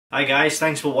Hi guys,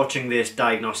 thanks for watching this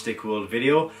Diagnostic World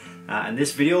video. In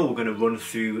this video we're going to run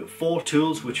through 4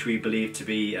 tools which we believe to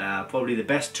be probably the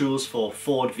best tools for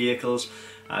Ford vehicles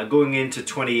going into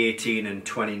 2018 and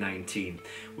 2019.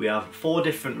 We have 4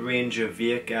 different range of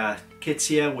kits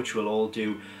here which will all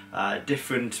do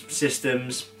different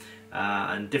systems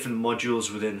and different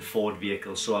modules within Ford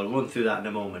vehicles, so I'll run through that in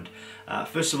a moment.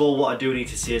 First of all, what I do need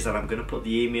to say is that I'm going to put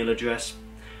the email address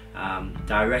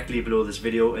directly below this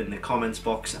video in the comments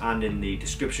box and in the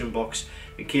description box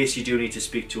in case you do need to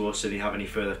speak to us and you have any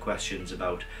further questions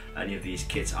about any of these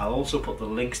kits. I'll also put the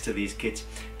links to these kits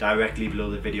directly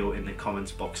below the video in the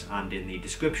comments box and in the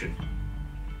description.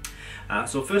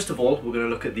 So first of all, we're going to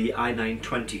look at the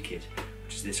i920 kit,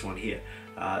 which is this one here.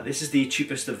 This is the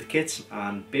cheapest of the kits,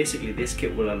 and basically this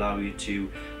kit will allow you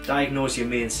to diagnose your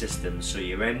main systems, so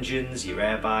your engines, your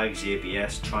airbags,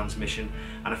 ABS, transmission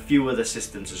and a few other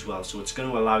systems as well. So it's going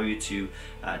to allow you to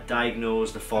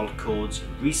diagnose the fault codes,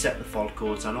 reset the fault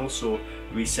codes and also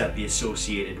reset the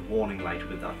associated warning light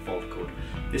with that fault code.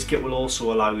 This kit will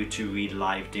also allow you to read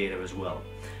live data as well.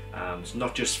 It's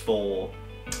not just for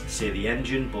say the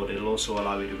engine, but it'll also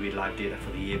allow you to read live data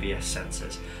for the ABS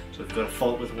sensors. So if you've got a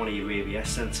fault with one of your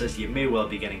ABS sensors, you may well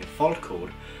be getting a fault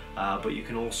code, but you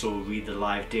can also read the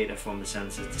live data from the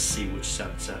sensors to see which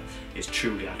sensor is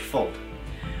truly at fault.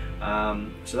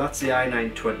 So that's the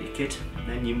i920 kit.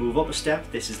 Then you move up a step.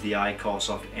 This is the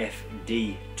iCarSoft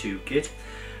FD2 kit,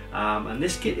 and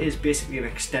this kit is basically an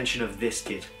extension of this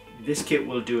kit. This kit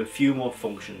will do a few more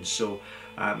functions. So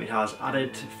it has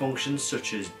added functions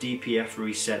such as DPF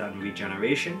reset and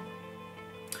regeneration.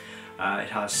 It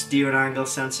has steering angle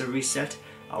sensor reset,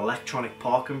 electronic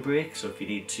park and brake, so if you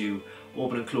need to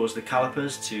open and close the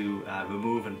calipers to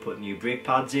remove and put new brake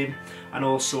pads in, and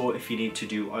also if you need to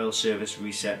do oil service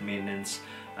reset maintenance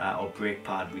or brake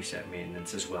pad reset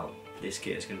maintenance as well. This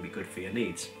kit is going to be good for your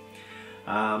needs.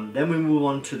 Then we move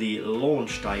on to the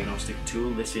launch diagnostic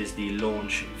tool. This is the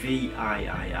launch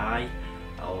VIII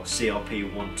or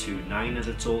CRP129 as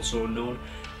it's also known.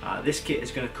 This kit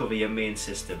is going to cover your main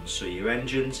systems, so your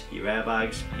engines, your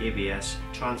airbags, ABS,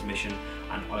 transmission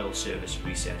and oil service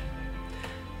reset.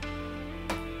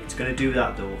 It's going to do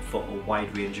that though for a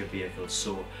wide range of vehicles.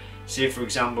 So say for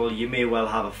example you may well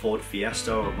have a Ford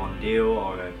Fiesta or a Mondeo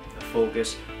or a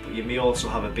Focus, but you may also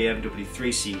have a BMW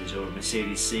 3 Series or a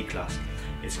Mercedes C-Class.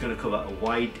 It's going to cover a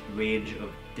wide range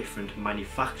of different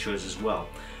manufacturers as well.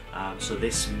 So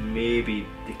this may be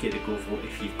the kit to go for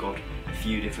if you've got a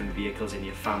few different vehicles in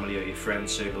your family or your friend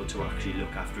circle to actually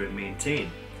look after and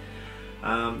maintain.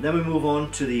 Then we move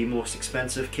on to the most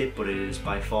expensive kit, but it is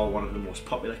by far one of the most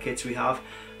popular kits we have.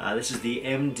 This is the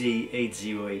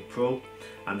MD808 Pro,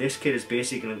 and this kit is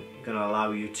basically going to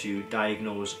allow you to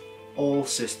diagnose all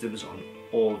systems on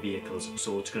all vehicles.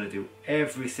 So it's going to do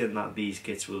everything that these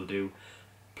kits will do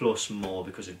plus more,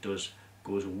 because it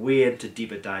goes way into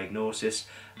deeper diagnosis,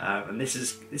 and this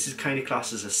is kind of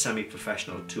classed as a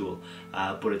semi-professional tool,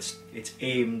 but it's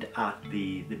aimed at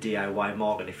the DIY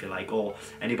market, if you like, or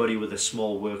anybody with a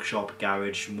small workshop,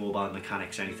 garage, mobile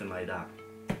mechanics, anything like that.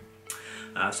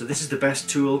 So this is the best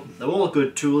tool. They're all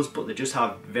good tools, but they just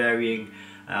have varying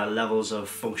levels of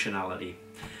functionality.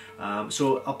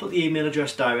 So I'll put the email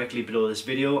address directly below this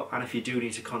video, and if you do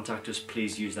need to contact us,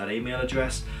 please use that email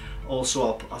address.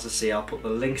 Also, as I say, I'll put the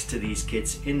links to these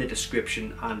kits in the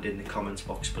description and in the comments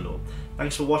box below.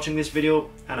 Thanks for watching this video,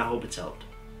 and I hope it's helped.